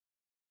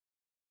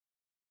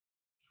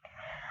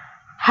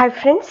Hi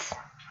friends,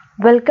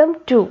 welcome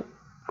to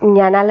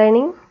Jnana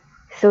Learning.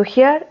 So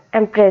here I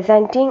am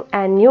presenting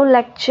a new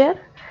lecture,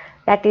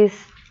 that is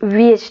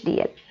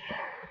VHDL.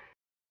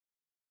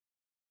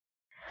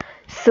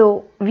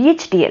 So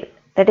VHDL,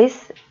 that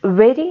is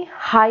very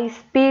high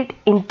speed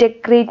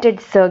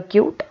integrated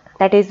circuit,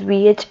 that is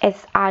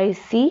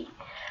VHSIC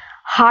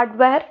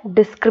hardware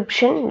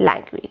description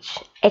language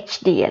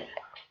HDL,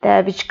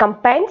 which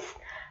combines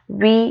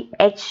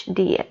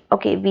VHDL.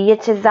 Okay,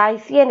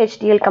 VHSIC and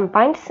HDL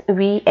combines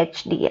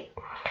VHDL.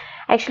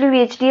 Actually,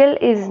 VHDL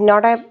is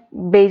not a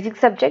basic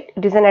subject,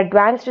 it is an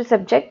advanced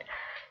subject.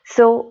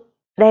 So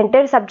the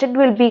entire subject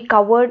will be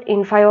covered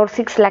in 5 or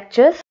 6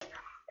 lectures.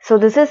 So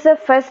this is the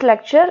first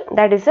lecture,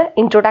 that is an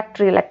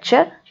introductory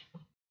lecture.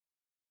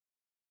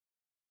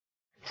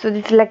 So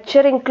this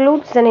lecture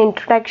includes an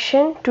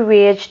introduction to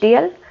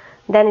VHDL,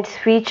 then its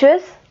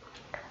features,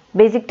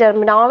 basic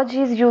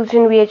terminologies used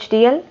in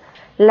VHDL,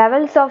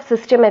 levels of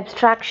system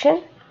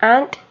abstraction,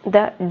 and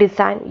the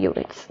design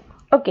units.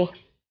 Okay.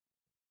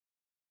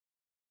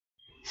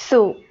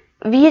 So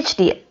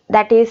VHDL,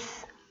 that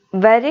is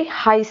very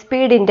high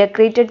speed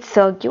integrated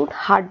circuit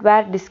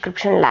hardware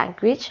description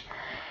language.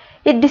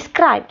 It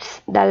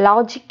describes the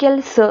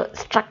logical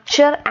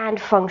structure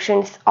and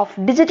functions of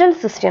digital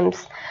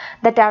systems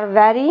that are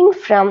varying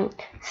from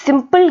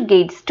simple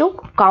gates to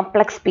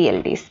complex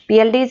PLDs.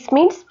 PLDs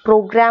means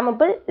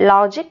programmable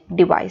logic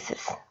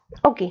devices.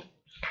 Okay.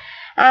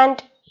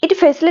 And it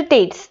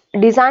facilitates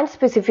design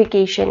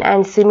specification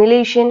and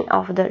simulation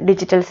of the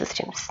digital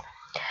systems.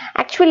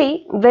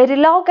 Actually,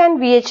 Verilog and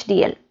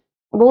VHDL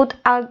both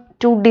are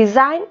to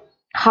design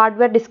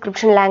hardware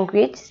description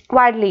language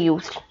widely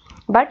used.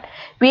 But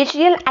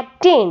VHDL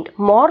attained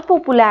more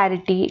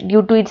popularity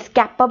due to its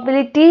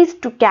capabilities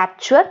to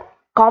capture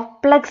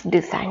complex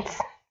designs.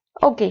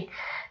 Okay,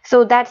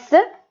 so that's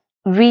the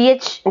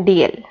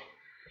VHDL.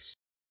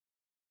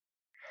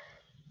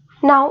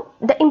 Now,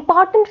 the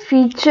important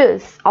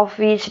features of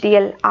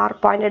VHDL are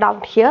pointed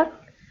out here.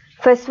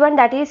 First one,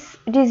 that is,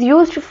 it is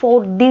used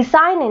for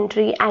design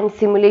entry and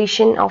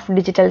simulation of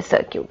digital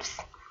circuits.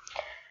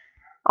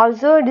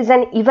 Also, it is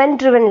an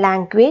event-driven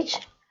language,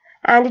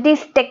 and it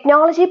is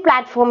technology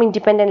platform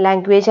independent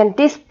language, and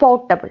it is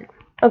portable.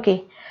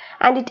 Okay,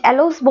 and it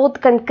allows both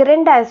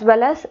concurrent as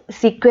well as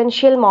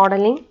sequential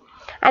modeling,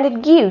 and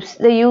it gives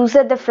the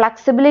user the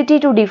flexibility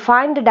to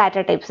define the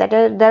data types.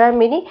 There are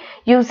many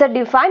user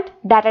defined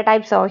data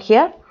types over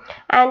here,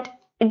 and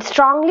it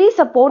strongly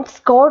supports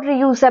code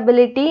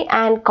reusability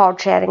and code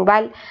sharing.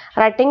 While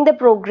writing the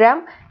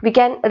program, we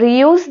can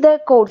reuse the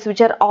codes which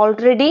are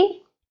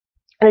already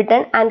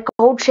written, and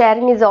code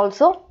sharing is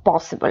also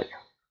possible.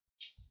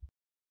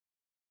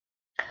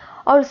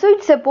 Also,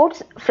 it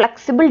supports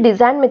flexible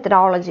design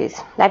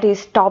methodologies, that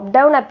is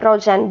top-down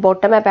approach and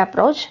bottom-up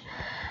approach,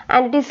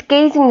 and it is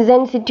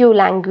case-insensitive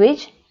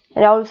language,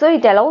 and also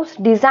it allows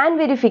design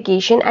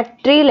verification at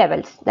 3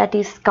 levels, that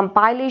is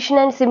compilation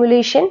and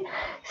simulation,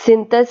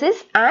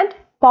 synthesis, and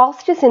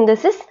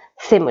post-synthesis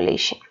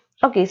simulation.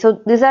 Okay,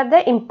 so these are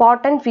the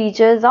important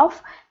features of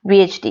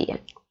VHDL.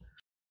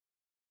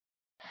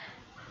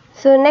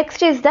 So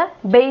next is the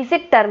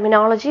basic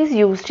terminologies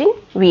used in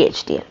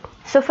VHDL.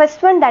 So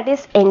first one, that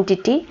is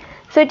entity.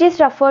 So it is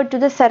referred to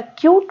the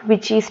circuit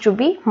which is to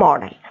be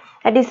modeled.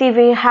 That is, if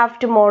we have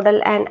to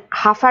model an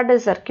half-adder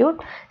circuit,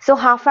 so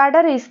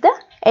half-adder is the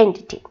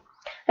entity.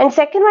 And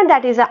second one,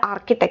 that is the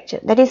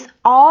architecture. That is,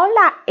 all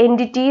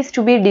entities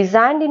to be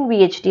designed in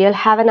VHDL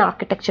have an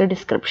architecture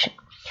description.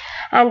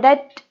 And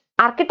that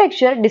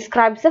architecture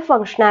describes the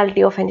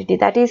functionality of entity.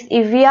 That is,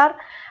 if we are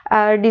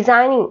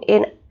designing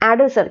an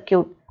adder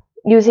circuit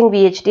using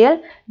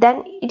VHDL,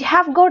 then it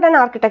have got an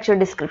architecture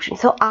description.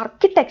 So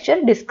architecture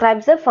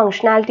describes the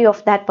functionality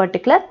of that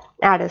particular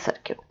adder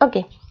circuit.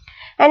 Okay.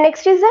 And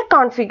next is the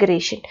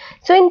configuration.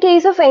 So in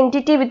case of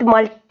entity with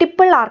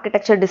multiple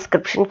architecture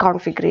description,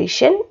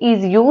 configuration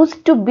is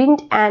used to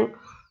bind an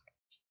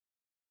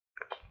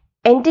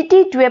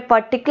entity to a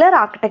particular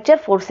architecture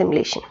for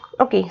simulation.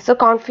 Okay, so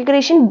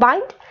configuration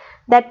bind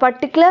that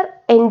particular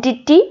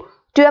entity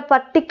to a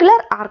particular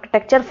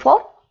architecture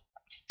for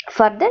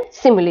further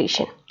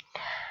simulation.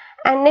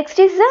 And next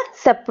is the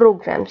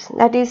subprograms,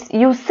 that is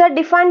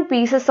user-defined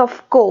pieces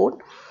of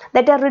code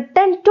that are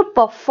written to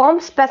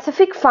perform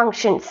specific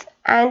functions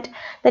and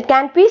that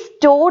can be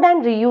stored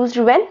and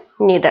reused when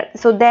needed.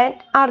 So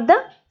that are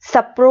the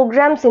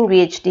subprograms in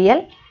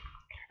VHDL.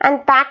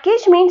 And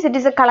package means it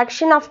is a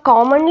collection of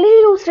commonly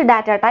used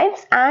data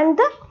types and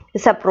the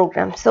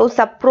subprograms. So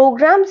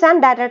subprograms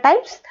and data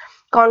types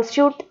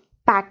constitute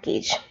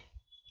package.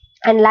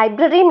 And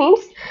library means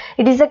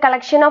it is a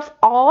collection of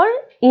all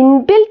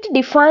inbuilt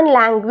defined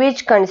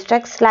language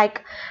constructs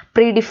like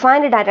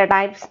predefined data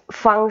types,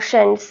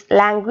 functions,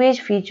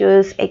 language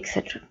features,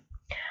 etc.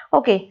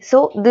 Okay,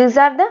 so these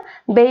are the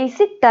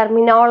basic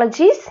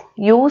terminologies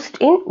used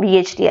in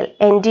VHDL: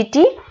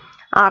 entity,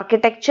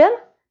 architecture,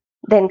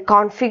 then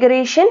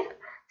configuration,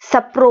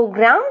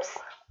 subprograms,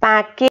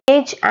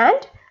 package,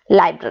 and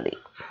library.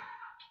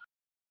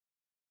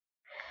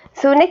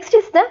 So next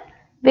is the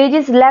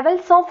various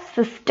levels of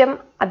system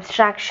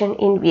abstraction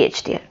in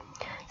VHDL.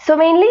 So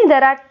mainly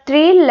there are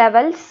three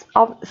levels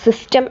of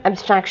system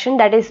abstraction,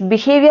 that is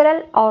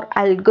behavioral or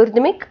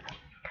algorithmic,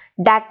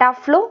 data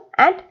flow,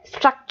 and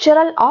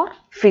structural or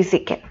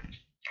physical.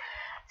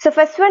 So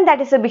first one,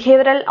 that is a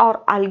behavioral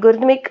or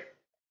algorithmic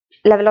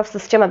level of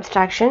system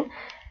abstraction,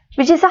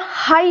 which is the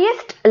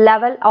highest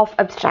level of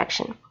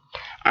abstraction.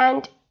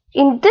 And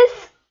in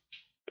this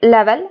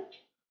level,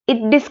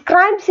 it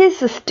describes a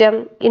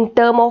system in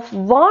terms of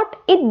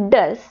what it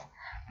does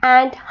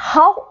and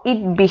how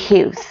it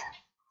behaves.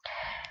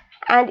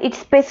 And it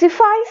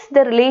specifies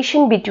the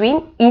relation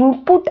between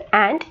input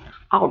and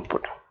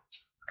output.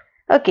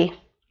 Okay.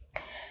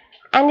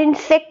 And in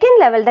second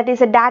level, that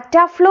is a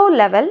data flow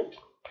level,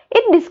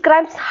 it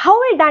describes how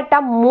a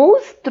data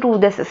moves through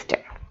the system.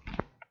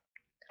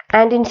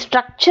 And in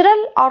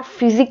structural or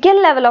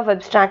physical level of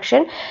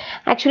abstraction,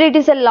 actually it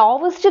is the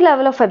lowest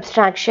level of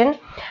abstraction,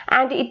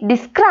 and it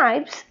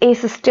describes a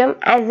system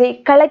as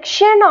a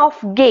collection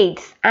of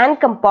gates and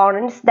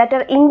components that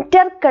are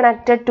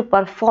interconnected to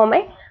perform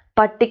a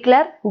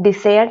particular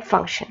desired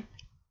function.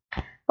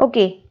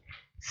 Okay,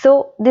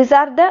 so these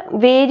are the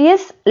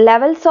various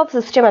levels of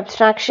system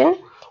abstraction.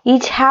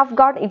 Each have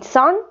got its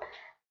own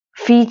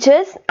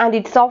features and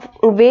its own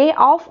way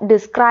of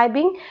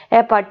describing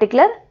a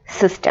particular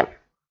system.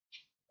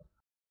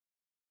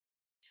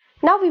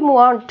 Now we move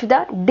on to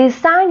the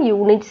design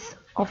units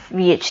of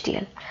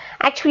VHDL.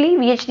 Actually,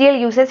 VHDL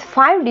uses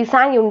 5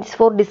 design units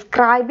for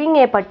describing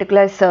a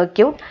particular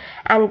circuit,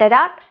 and there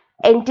are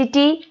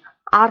entity,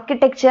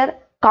 architecture,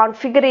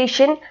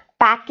 configuration,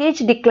 package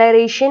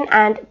declaration,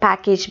 and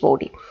package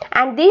body.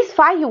 And these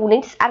 5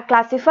 units are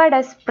classified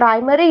as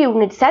primary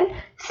units and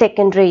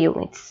secondary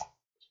units.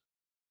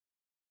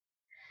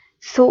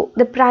 So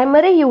the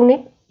primary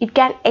unit, it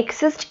can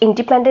exist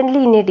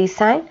independently in a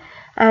design,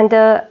 and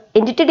the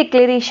entity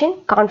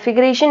declaration,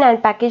 configuration,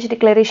 and package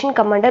declaration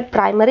come under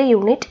primary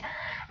unit,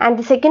 and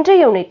the secondary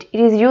unit, it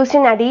is used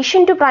in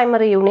addition to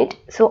primary unit.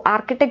 So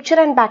architecture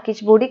and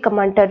package body come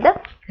under the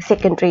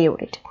secondary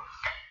unit.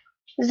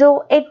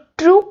 So a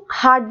true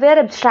hardware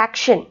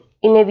abstraction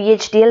in a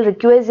VHDL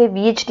requires a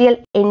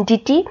VHDL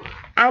entity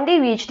and a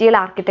VHDL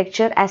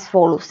architecture as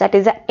follows. That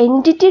is, the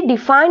entity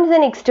defines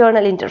an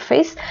external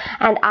interface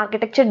and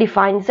architecture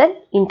defines an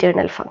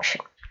internal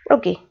function.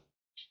 Okay.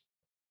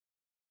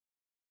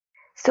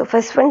 So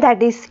first one,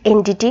 that is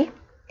entity.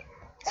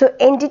 So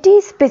entity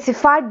is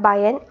specified by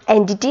an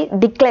entity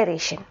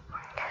declaration,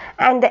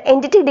 and the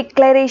entity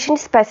declaration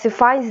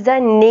specifies the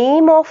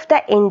name of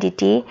the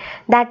entity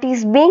that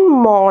is being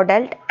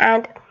modeled,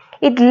 and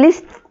it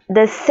lists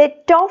the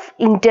set of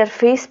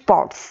interface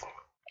ports.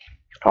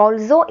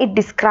 Also, it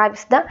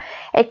describes the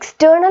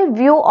external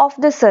view of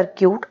the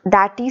circuit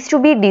that is to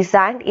be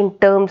designed in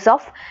terms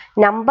of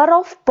number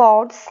of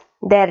ports,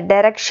 their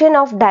direction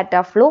of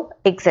data flow,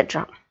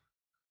 etc.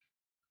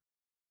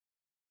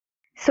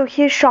 So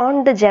here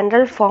shown the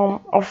general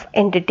form of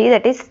entity,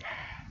 that is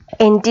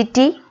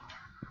entity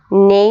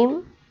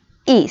name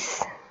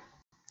is.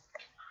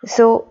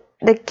 So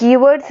the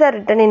keywords are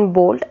written in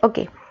bold.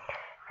 Okay.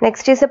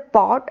 Next is a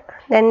port.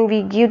 Then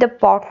we give the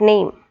port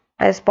name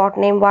as port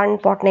name 1,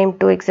 port name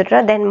 2,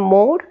 etc. Then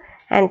mode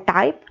and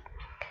type.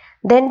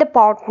 Then the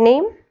port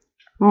name,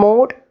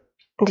 mode,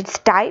 and its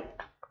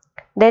type.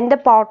 Then the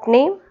port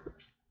name,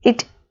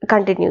 it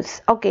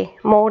continues. Okay,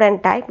 mode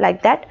and type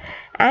like that,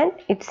 and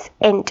it's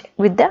end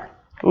with the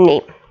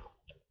name.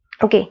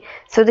 Okay,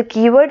 so the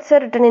keywords are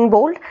written in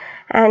bold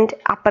and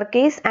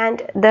uppercase,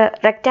 and the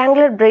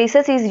rectangular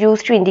braces is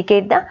used to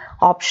indicate the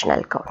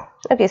optional code.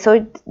 Okay,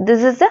 so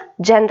this is the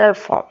general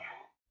form.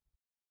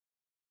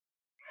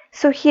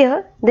 So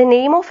here the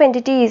name of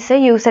entity is a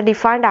user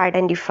defined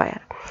identifier,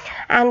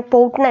 and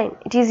port name,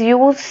 it is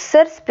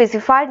user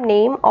specified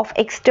name of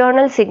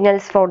external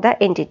signals for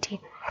the entity.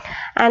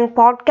 And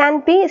port can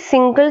be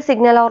single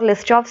signal or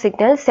list of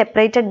signals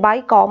separated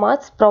by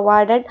commas,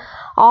 provided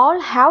all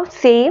have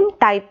same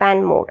type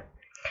and mode.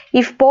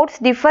 If ports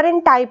differ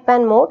in type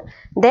and mode,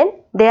 then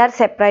they are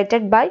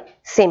separated by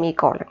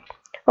semicolon.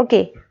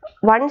 Okay,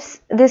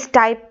 once this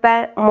type,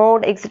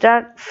 mode, etc.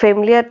 are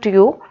familiar to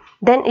you,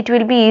 then it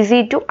will be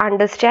easy to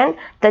understand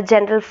the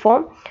general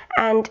form,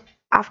 and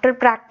after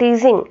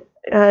practicing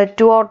 2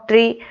 or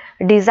 3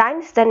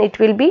 designs, then it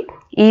will be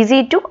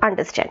easy to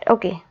understand.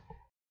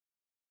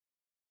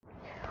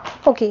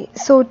 Okay,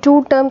 so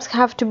 2 terms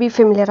have to be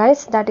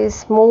familiarized, that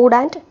is mode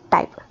and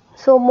type.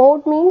 So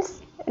mode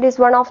means it is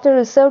one of the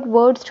reserved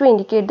words to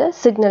indicate the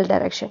signal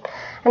direction,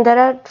 and there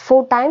are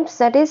 4 types.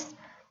 That is,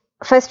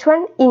 first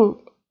one in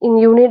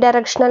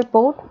unidirectional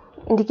port,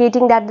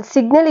 indicating that the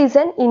signal is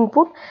an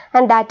input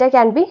and data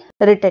can be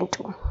written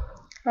to.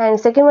 And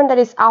second one, that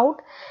is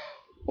out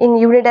in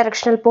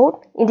unidirectional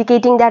port,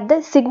 indicating that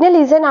the signal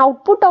is an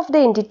output of the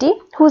entity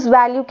whose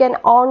value can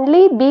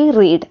only be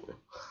read.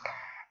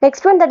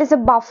 Next one, that is a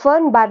buffer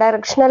in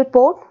bidirectional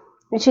port,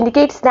 which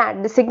indicates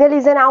that the signal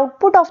is an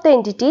output of the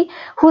entity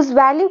whose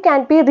value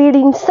can be read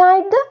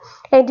inside the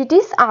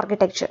entity's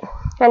architecture.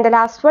 And the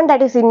last one,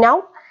 that is in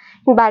out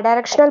in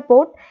bidirectional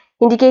port,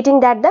 indicating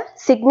that the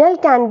signal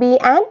can be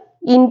an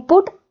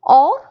input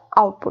or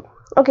output.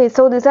 Okay,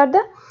 so these are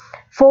the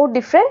 4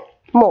 different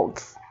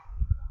modes.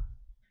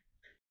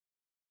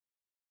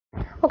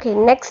 Okay,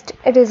 next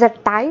it is a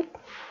type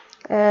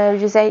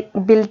which is a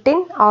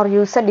built-in or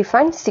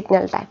user-defined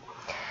signal type,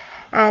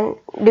 and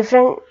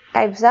different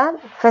types are: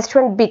 first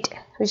one, bit,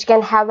 which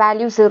can have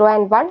values 0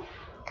 and 1,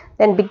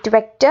 then bit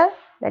vector,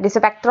 that is a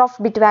vector of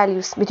bit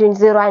values between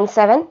 0 and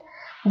 7,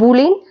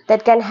 boolean,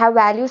 that can have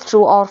values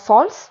true or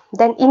false,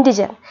 then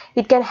integer,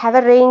 it can have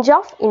a range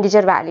of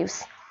integer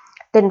values,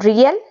 then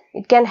real,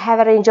 it can have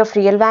a range of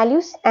real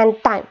values,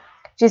 and time,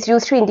 which is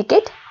used to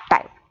indicate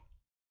time.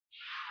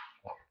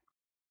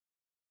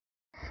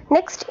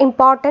 Next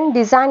important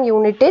design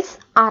unit is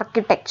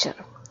architecture.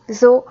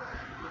 So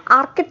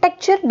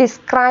architecture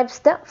describes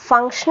the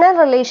functional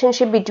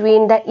relationship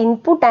between the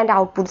input and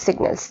output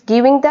signals,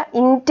 giving the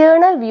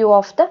internal view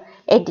of the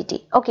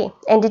entity. Okay,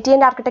 entity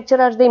and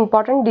architecture are the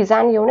important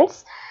design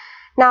units.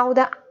 Now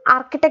the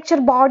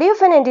architecture body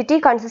of an entity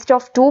consists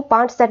of 2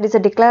 parts, that is a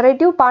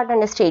declarative part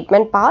and a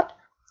statement part.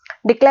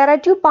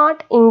 Declarative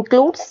part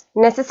includes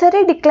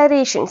necessary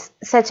declarations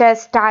such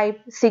as type,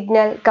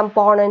 signal,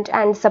 component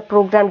and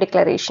subprogram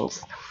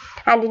declarations.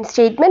 And in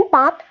statement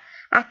part,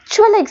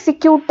 actual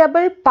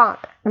executable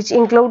part, which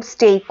includes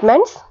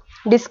statements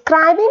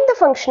describing the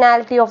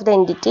functionality of the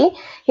entity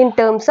in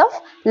terms of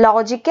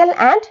logical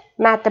and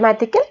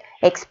mathematical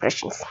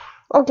expressions.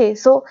 Okay,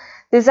 so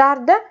these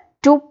are the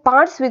 2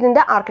 parts within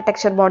the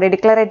architecture body,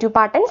 declarative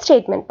part and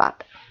statement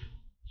part.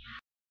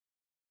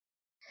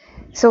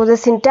 So the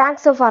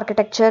syntax of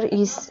architecture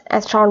is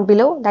as shown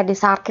below, that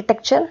is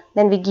architecture,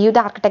 then we give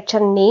the architecture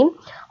name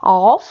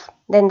of,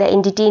 then the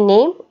entity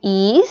name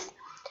is,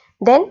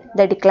 then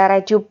the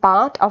declarative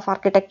part of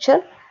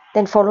architecture,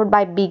 then followed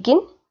by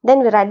begin,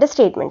 then we write the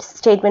statements,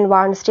 statement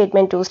 1,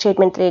 statement 2,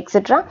 statement 3,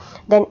 etc.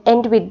 Then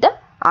end with the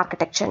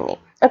architecture name.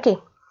 Okay,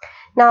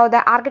 now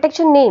the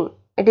architecture name,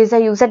 it is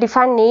a user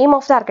defined name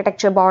of the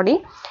architecture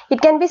body. It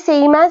can be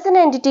same as an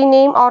entity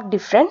name or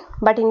different,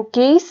 but in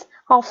case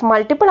of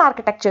multiple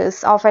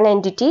architectures of an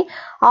entity,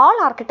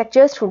 all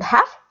architectures should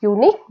have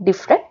unique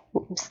different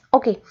names.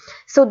 Okay,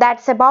 so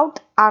that's about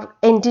our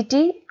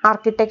entity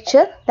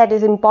architecture, that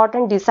is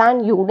important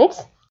design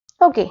units.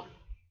 Okay,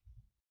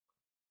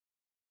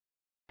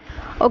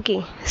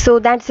 so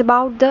that's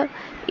about the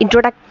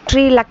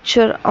introductory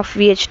lecture of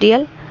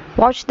VHDL.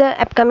 Watch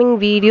the upcoming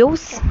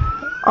videos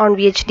on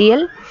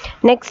VHDL.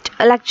 Next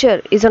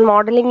lecture is on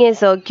modeling a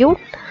circuit.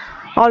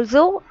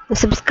 Also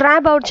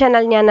subscribe our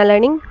channel Jnana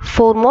Learning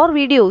for more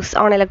videos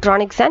on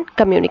electronics and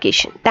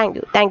communication.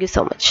 Thank you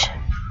so much.